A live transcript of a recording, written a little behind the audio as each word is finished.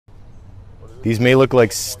These may look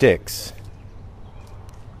like sticks,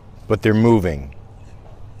 but they're moving.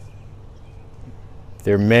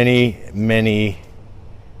 They're many,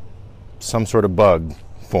 some sort of bug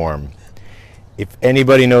form. If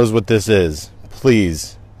anybody knows what this is,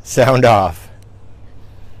 please sound off.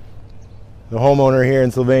 The homeowner here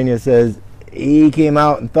in Sylvania says he came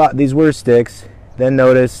out and thought these were sticks, then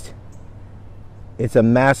noticed it's a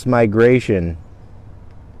mass migration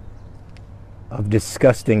of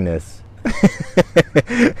disgustingness.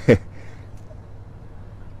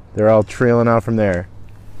 They're all trailing out from there.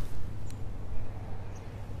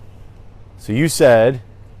 So you said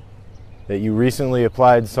that you recently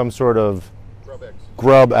applied some sort of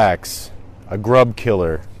Grub X, a grub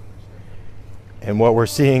killer. And what we're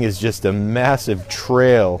seeing is just a massive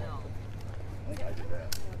trail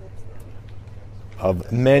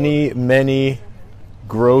of many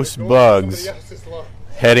gross bugs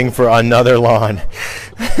heading for another lawn.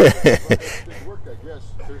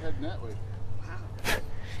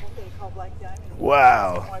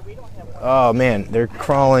 Wow. Oh man, they're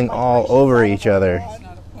crawling all over each other.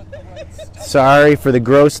 Sorry for the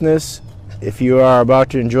grossness. If you are about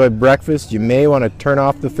to enjoy breakfast, you may want to turn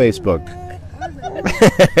off the Facebook.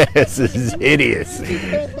 This is hideous.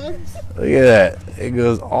 Look at that. It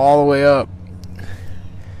goes all the way up.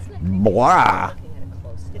 Blah.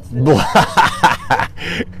 Blah.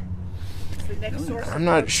 I'm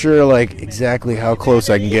not sure like exactly how close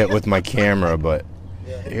I can get with my camera, but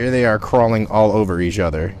here they are crawling all over each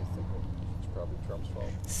other.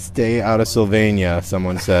 Stay out of Sylvania,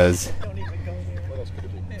 someone says.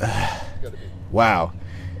 Wow.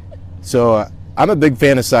 So I'm a big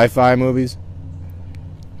fan of sci-fi movies,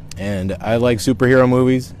 and I like superhero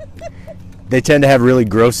movies. They tend to have really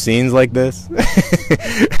gross scenes like this.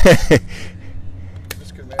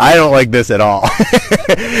 I don't like this at all.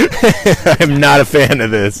 I'm not a fan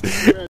of this.